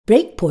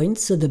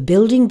Breakpoints are the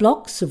building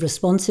blocks of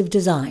responsive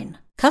design.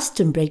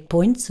 Custom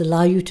breakpoints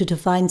allow you to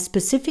define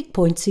specific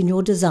points in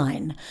your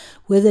design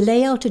where the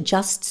layout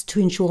adjusts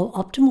to ensure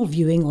optimal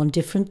viewing on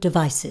different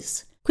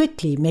devices.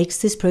 Cwicly makes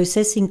this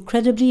process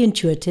incredibly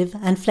intuitive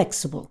and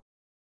flexible.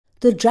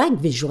 The drag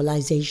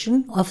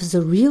visualization offers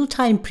a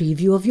real-time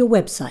preview of your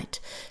website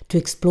to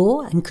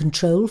explore and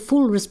control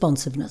full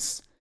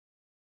responsiveness.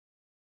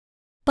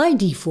 By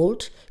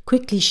default,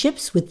 Cwicly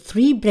ships with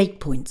 3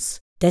 breakpoints: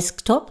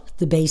 desktop,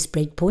 the base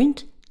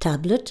breakpoint,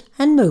 tablet,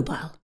 and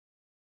mobile.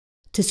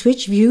 To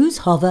switch views,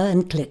 hover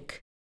and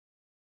click.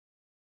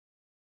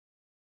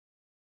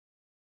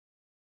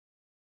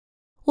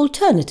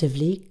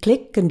 Alternatively,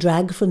 click and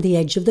drag from the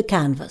edge of the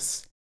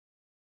canvas.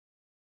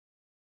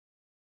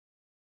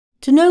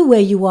 To know where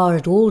you are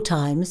at all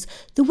times,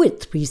 the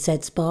Width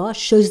Presets bar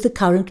shows the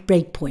current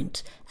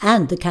breakpoint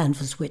and the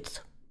canvas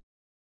width.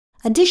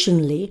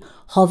 Additionally,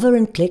 hover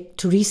and click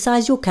to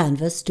resize your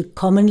canvas to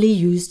commonly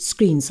used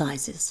screen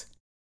sizes.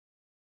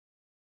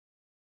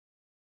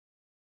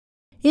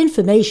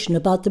 Information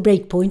about the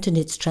breakpoint and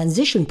its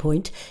transition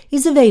point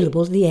is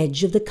available at the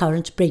edge of the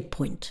current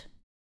breakpoint.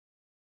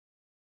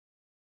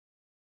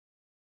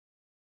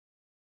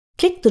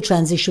 Click the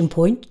transition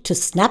point to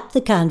snap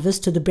the canvas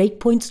to the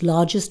breakpoint's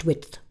largest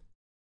width.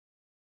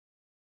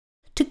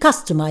 To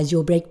customize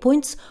your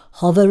breakpoints,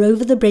 hover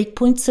over the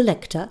breakpoint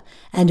selector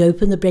and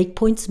open the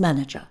Breakpoints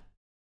Manager.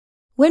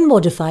 When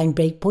modifying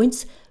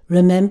breakpoints,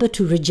 remember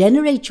to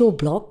regenerate your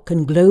block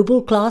and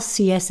global class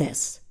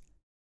CSS.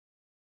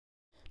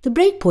 The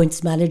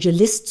Breakpoints Manager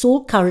lists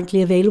all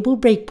currently available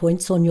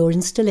breakpoints on your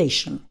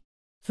installation.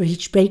 For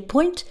each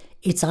breakpoint,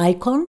 its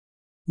icon,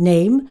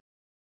 name,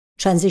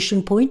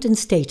 transition point and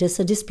status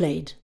are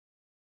displayed.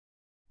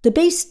 The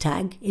base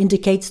tag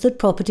indicates that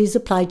properties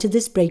applied to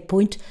this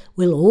breakpoint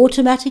will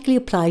automatically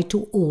apply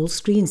to all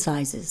screen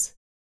sizes.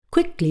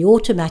 Cwicly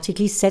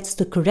automatically sets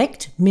the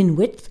correct min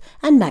width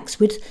and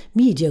max width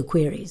media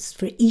queries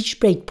for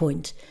each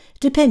breakpoint,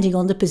 depending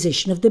on the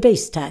position of the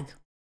base tag.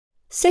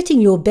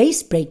 Setting your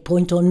base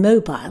breakpoint on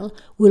mobile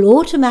will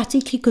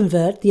automatically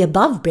convert the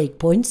above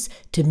breakpoints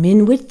to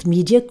min width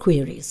media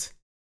queries.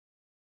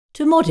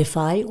 To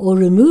modify or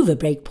remove a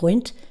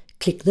breakpoint,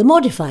 click the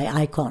Modify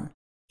icon.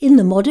 In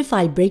the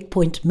Modify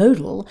Breakpoint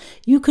modal,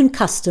 you can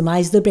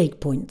customize the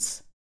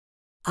breakpoints.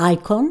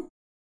 Icon,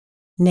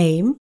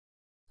 name,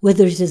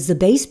 whether it is the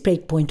base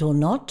breakpoint or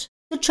not,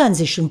 the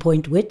transition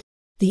point width,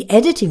 the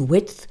editing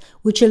width,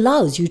 which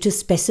allows you to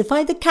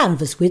specify the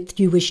canvas width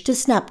you wish to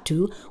snap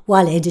to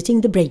while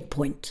editing the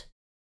breakpoint.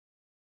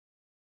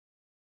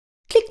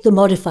 Click the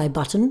Modify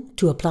button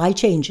to apply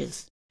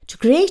changes. To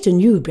create a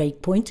new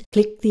breakpoint,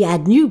 click the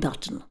Add New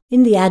button.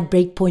 In the Add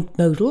Breakpoint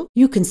modal,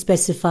 you can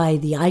specify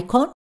the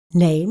icon,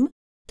 name,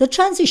 the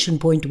transition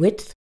point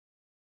width,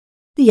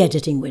 the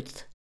editing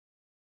width.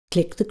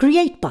 Click the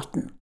Create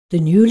button. The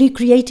newly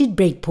created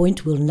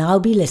breakpoint will now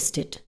be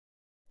listed.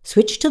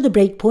 Switch to the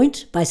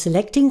breakpoint by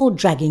selecting or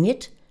dragging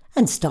it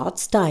and start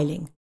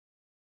styling.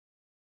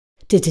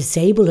 To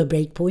disable a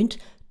breakpoint,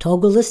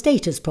 toggle the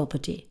status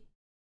property.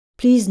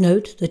 Please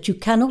note that you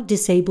cannot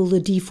disable the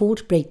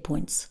default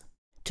breakpoints.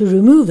 To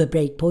remove a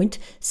breakpoint,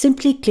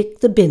 simply click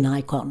the bin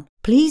icon.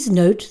 Please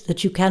note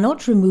that you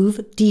cannot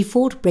remove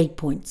default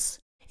breakpoints.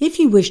 If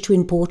you wish to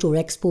import or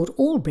export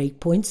all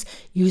breakpoints,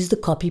 use the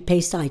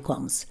copy-paste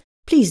icons.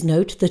 Please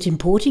note that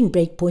importing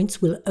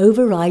breakpoints will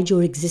override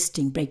your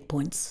existing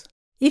breakpoints.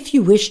 If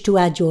you wish to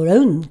add your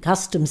own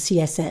custom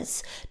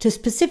CSS to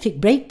specific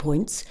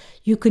breakpoints,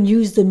 you can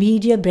use the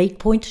Media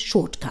Breakpoint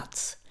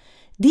shortcuts.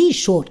 These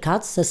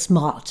shortcuts are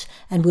smart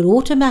and will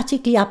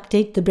automatically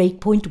update the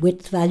breakpoint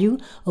width value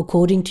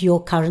according to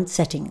your current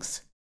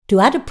settings. To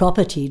add a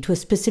property to a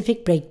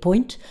specific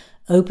breakpoint,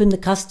 open the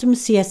custom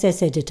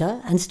CSS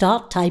editor and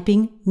start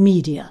typing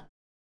Media.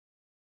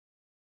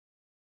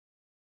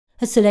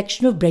 A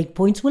selection of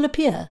breakpoints will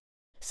appear.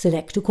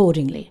 Select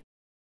accordingly.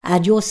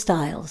 Add your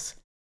styles.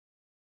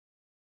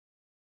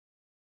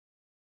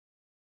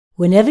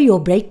 Whenever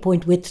your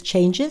breakpoint width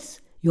changes,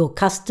 your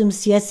custom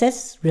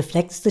CSS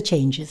reflects the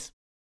changes.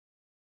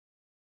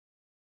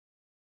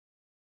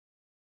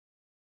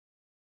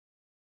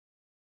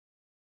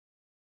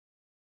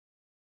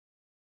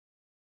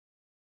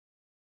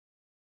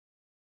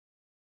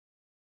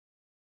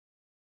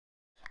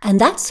 And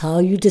that's how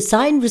you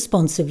design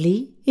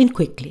responsively in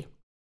Cwicly.